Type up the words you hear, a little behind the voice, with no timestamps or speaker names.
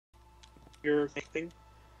your thing,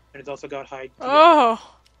 and it's also got hide together.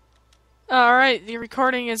 Oh! Alright, the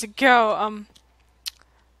recording is a go.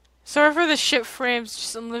 Sorry for the shit frames,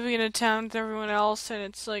 just I'm living in a town with everyone else, and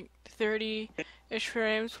it's like 30-ish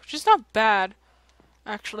frames, which is not bad,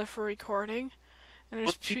 actually, for recording. And there's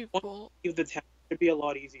Once people. you leave the town, it'd be a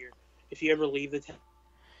lot easier. If you ever leave the town,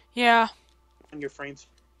 Yeah. your frames.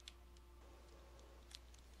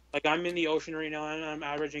 Like I'm in the ocean right now, and I'm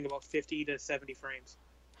averaging about 50 to 70 frames,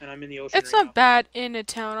 and I'm in the ocean It's right now. not bad in a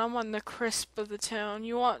town, I'm on the crisp of the town.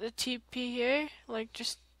 You want the TPA? Like,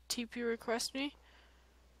 just TP request me?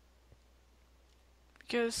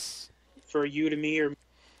 Because For you to me, or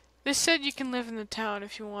they said you can live in the town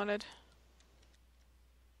if you wanted.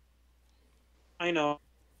 I know,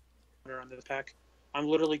 on this pack, I'm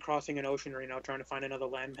literally crossing an ocean right now, trying to find another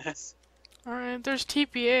landmass. Alright, there's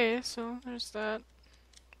TPA, so there's that.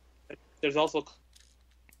 There's also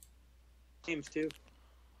claims too.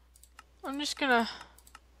 I'm just gonna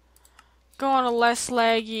go on a less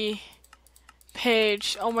laggy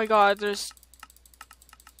page. Oh my god, there's...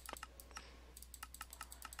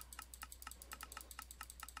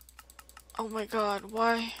 Oh my god,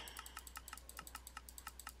 why?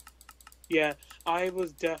 Yeah, I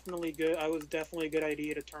was definitely good. I was definitely a good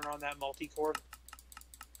idea to turn on that multi-core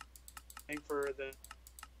thing for the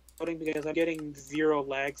loading because I'm getting zero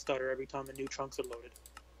lag stutter every time the new chunks are loaded.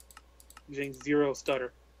 I'm getting zero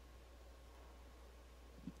stutter.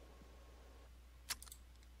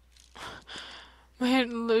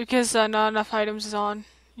 Because not enough items is on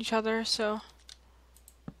each other, so...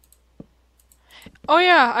 Oh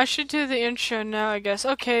yeah, I should do the intro now, I guess.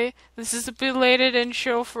 Okay, this is a belated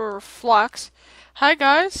intro for Fluxx. Hi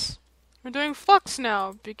guys, we're doing Fluxx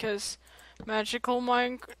now because magical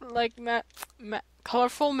mind, like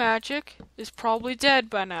colorful magic is probably dead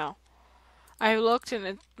by now. I looked and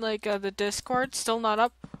it, like the Discord still not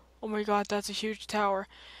up. Oh my god, that's a huge tower.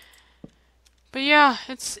 But yeah,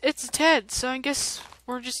 it's dead. So I guess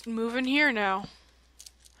we're just moving here now.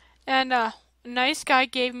 And a nice guy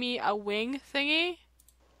gave me a wing thingy.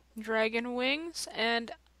 Dragon wings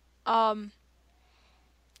and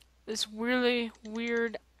this really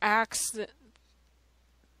weird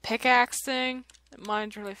pickaxe thing that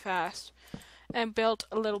mines really fast and built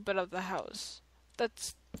a little bit of the house.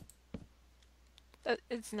 It's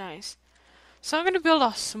nice. So I'm gonna build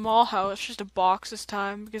a small house, just a box this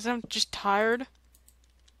time because I'm just tired.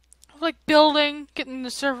 Like building, getting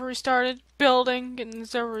the server restarted, building, getting the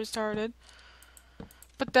server restarted.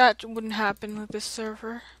 But that wouldn't happen with this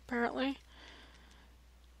server, apparently.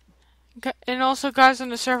 And also, guys on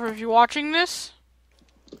the server, if you're watching this,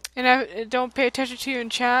 and I don't pay attention to you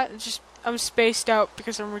in chat, it's just I'm spaced out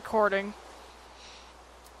because I'm recording.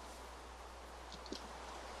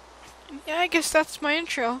 Yeah, I guess that's my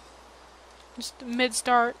intro. Just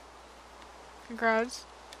mid-start. Congrats.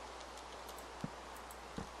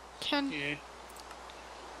 Ken, Yeah.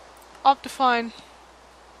 Optifine.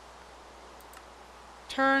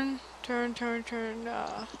 Turn, turn, turn, turn,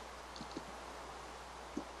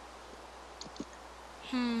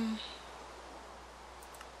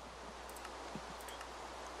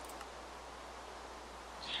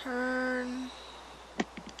 Turn.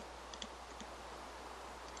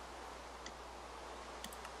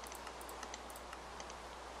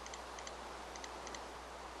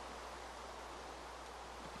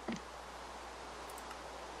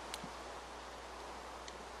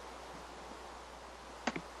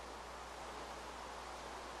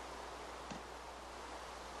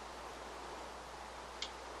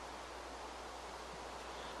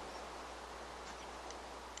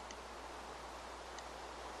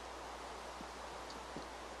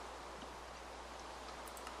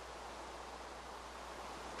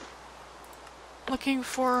 Looking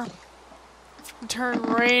for turn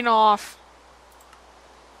rain off.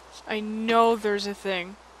 I know there's a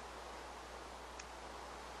thing.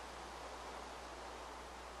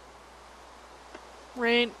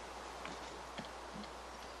 Rain.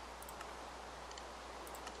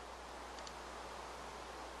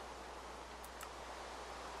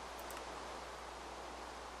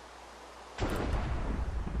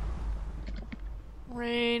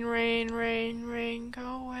 Rain, rain, rain, rain, go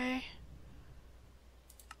away.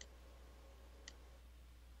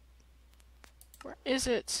 Where is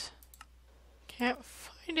it? Can't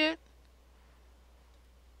find it.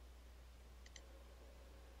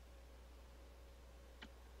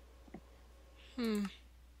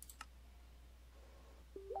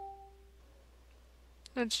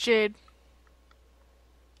 That's Jade.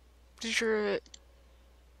 Pretty sure of it.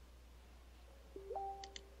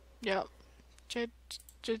 Yep. Jade,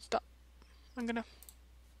 Jade, stop. I'm gonna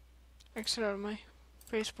exit out of my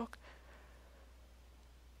Facebook.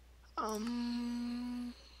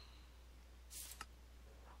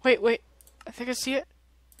 Wait, wait. I think I see it.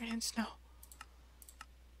 Rain and snow.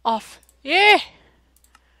 Off. Yeah!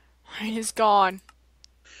 Rain is gone.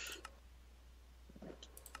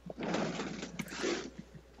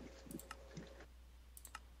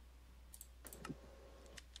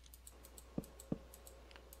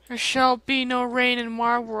 There shall be no rain in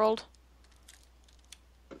my world.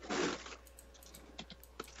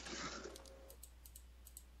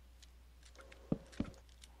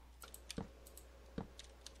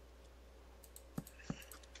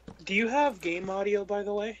 Do you have game audio, by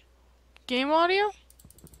the way? Game audio?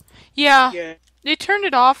 Yeah. Yeah. They turned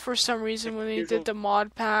it off for some reason when they did the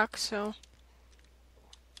mod pack, so.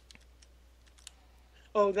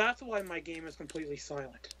 Oh, that's why my game is completely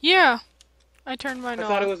silent. Yeah. I turned mine I off.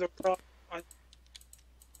 thought it was a pro. I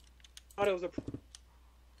thought it was a.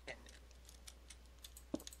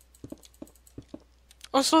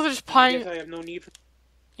 Also, there's I pine. guess I have no need for.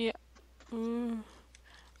 Yeah. Ooh.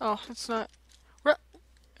 Oh, it's not.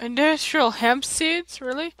 Industrial hemp seeds?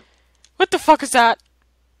 Really? What the fuck is that?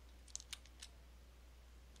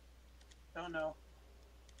 Oh no.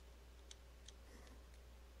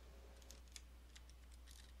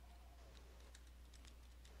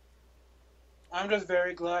 I'm just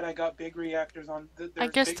very glad I got big reactors on. I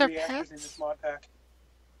There's guess big they're reactors in pets? this mod pack.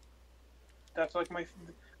 That's like my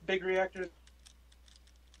big reactors.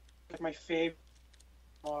 Like my favorite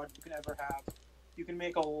mod you can ever have. You can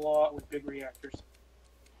make a lot with big reactors.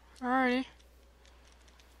 Alrighty.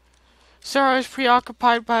 Sorry, I was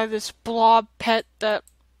preoccupied by this blob pet that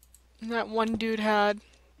one dude had.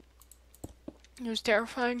 It was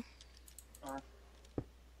terrifying.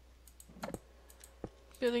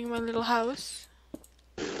 Building my little house.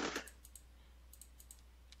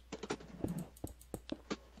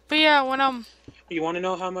 But yeah, when I'm... You want to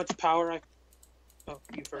know how much power I... Oh,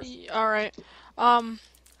 you first. Alright.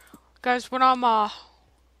 Guys, when I'm,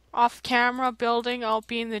 off camera building, I'll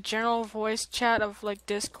be in the general voice chat of, like,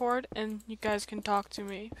 Discord, and you guys can talk to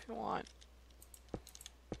me if you want.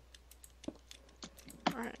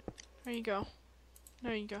 Alright. There you go.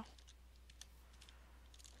 There you go.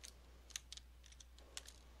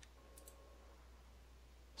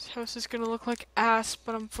 This house is gonna look like ass,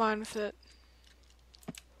 but I'm fine with it.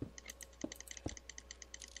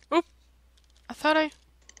 Oop! I thought I...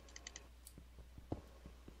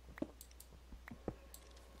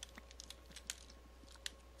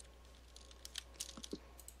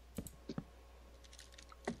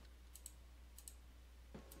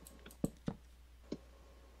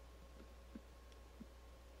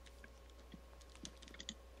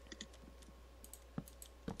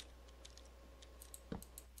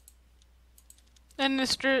 And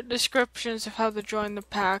the descriptions of how to join the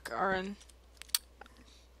pack are in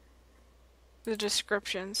the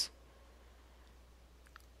descriptions.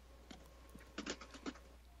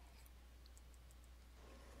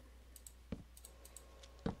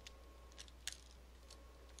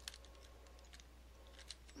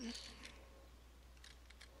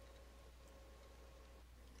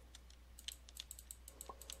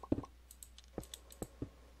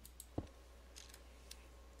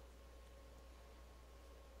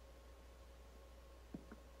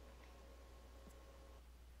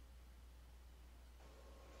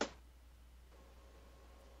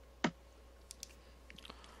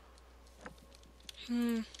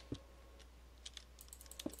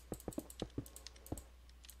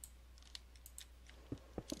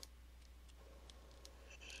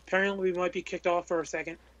 Apparently we might be kicked off for a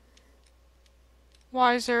second.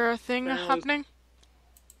 Why is there a thing happening?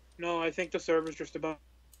 No, I think the server's just about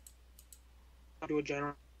to do a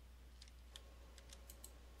general.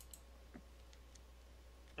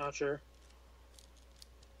 Not sure.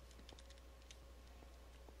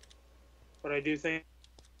 But I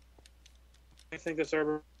think the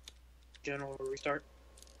server general will restart.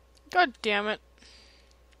 God damn it.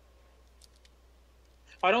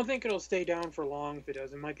 I don't think it'll stay down for long if it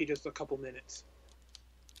does. It might be just a couple minutes.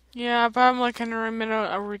 Yeah, but I'm like in a minute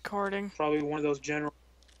of recording. Probably one of those general...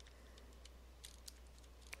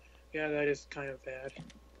 Yeah, that is kind of bad.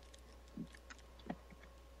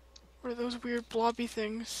 What are those weird blobby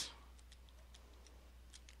things?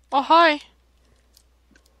 Oh, hi!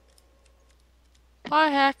 Hi,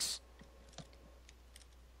 Hex.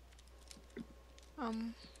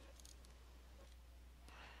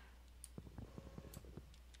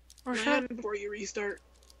 Or should Before you restart,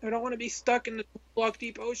 I don't want to be stuck in the block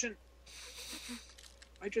deep ocean.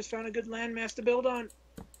 I just found a good landmass to build on.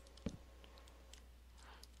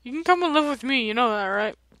 You can come and live with me, you know that,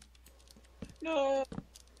 right? No.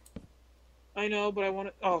 I know, but I want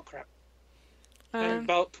to... Oh, crap. And And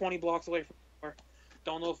about 20 blocks away from where.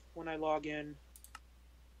 Don't know if when I log in.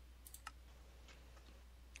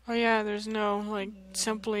 oh yeah, there's no like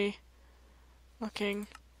simply looking.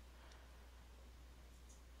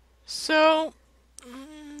 So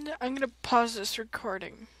I'm gonna pause this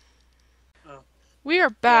recording. Oh. We are Yeah, I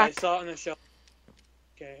back. saw it in the shelter.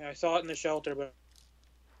 Okay, I saw it in the shelter, but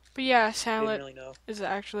But yeah, I didn't Salet really know. is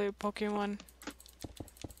actually a Pokemon.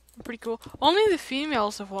 Pretty cool. Only the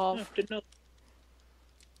females Yeah, evolve. didn't know.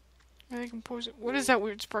 They can pose it. What is that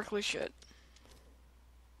weird sparkly shit?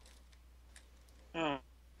 Oh.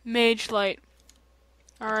 Mage light.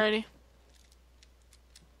 Alrighty.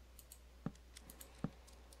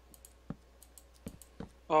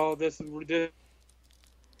 Oh, this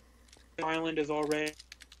island is already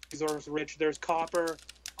resource rich. There's copper,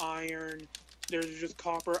 iron. There's just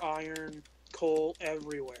copper, iron, coal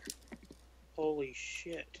everywhere. Holy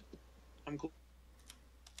shit! I'm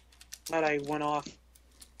glad I went off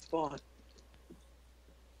spawn.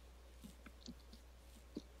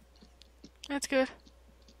 That's good.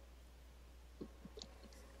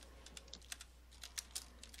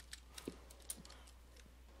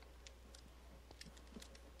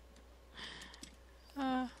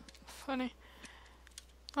 Funny.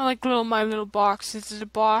 I like my little box. Is it a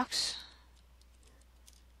box?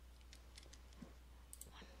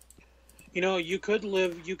 You know, you could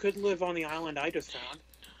live on the island I just found.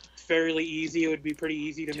 It's fairly easy. It would be pretty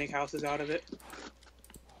easy to make houses out of it.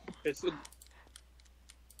 It's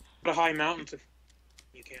a high mountain, so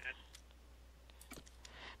you can.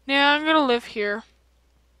 Yeah, I'm gonna live here.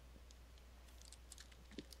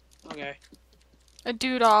 Okay. A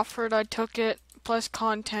dude offered, I took it, plus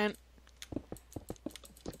content.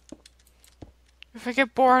 If I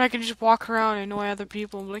get bored, I can just walk around and annoy other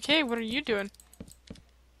people. I'm like, hey, what are you doing?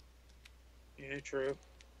 Yeah, true.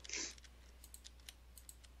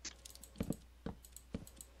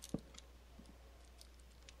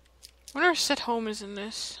 I wonder if set home is in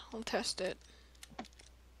this. I'll test it.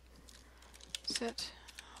 Set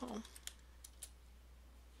home.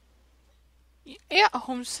 Yeah,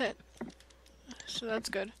 home set. So that's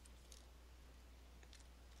good.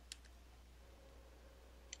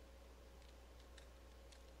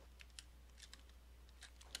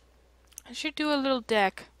 I should do a little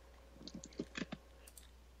deck.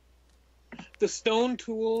 The stone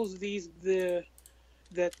tools,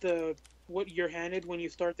 what you're handed when you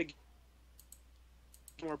start the game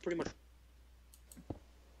are pretty much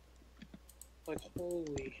like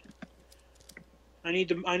holy. I need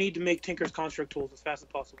to make Tinker's construct tools as fast as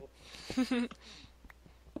possible.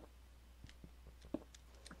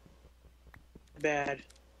 Bad.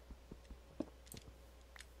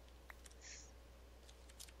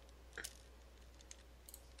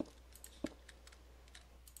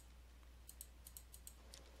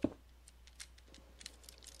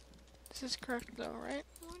 This is correct though, right?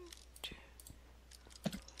 1, 2.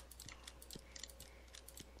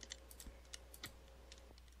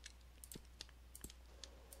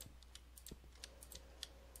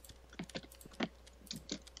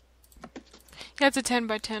 Yeah, it's a 10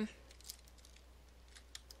 by 10.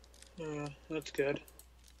 Yeah, that's good.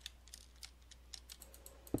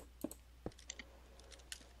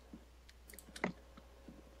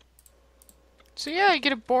 So yeah, you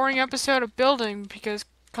get a boring episode of building because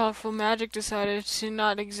Colorful Magic decided to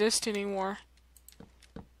not exist anymore.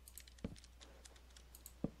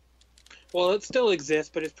 Well, it still exists,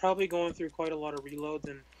 but it's probably going through quite a lot of reloads,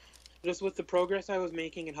 and just with the progress I was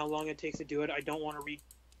making and how long it takes to do it, I don't want to read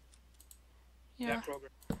that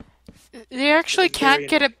program. They actually can't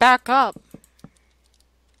get it back up.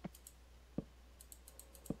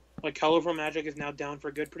 Like, Colorful Magic is now down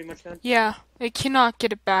for good, pretty much, then? Yeah, they cannot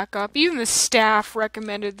get it back up. Even the staff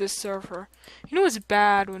recommended this server. You know it's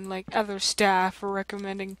bad when, like, other staff are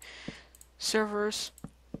recommending servers.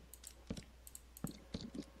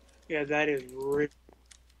 Yeah, that is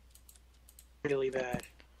really bad.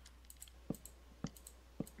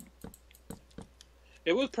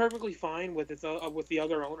 It was perfectly fine with with the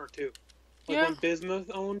other owner, too. Like, Yeah. when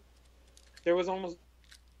Bismuth owned, there was almost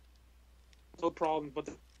no problem, but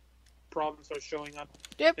the problem starts showing up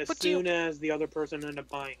Yep, as what soon as the other person ended up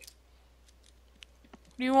buying it.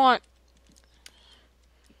 What do you want?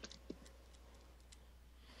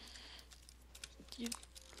 You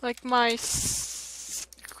like my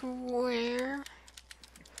square?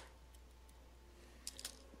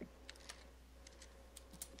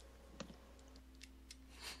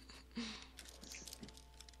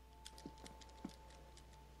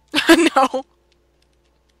 No.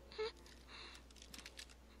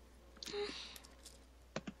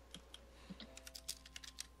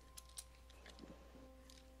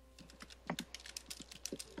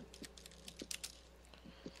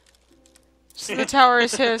 the tower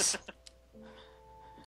is his.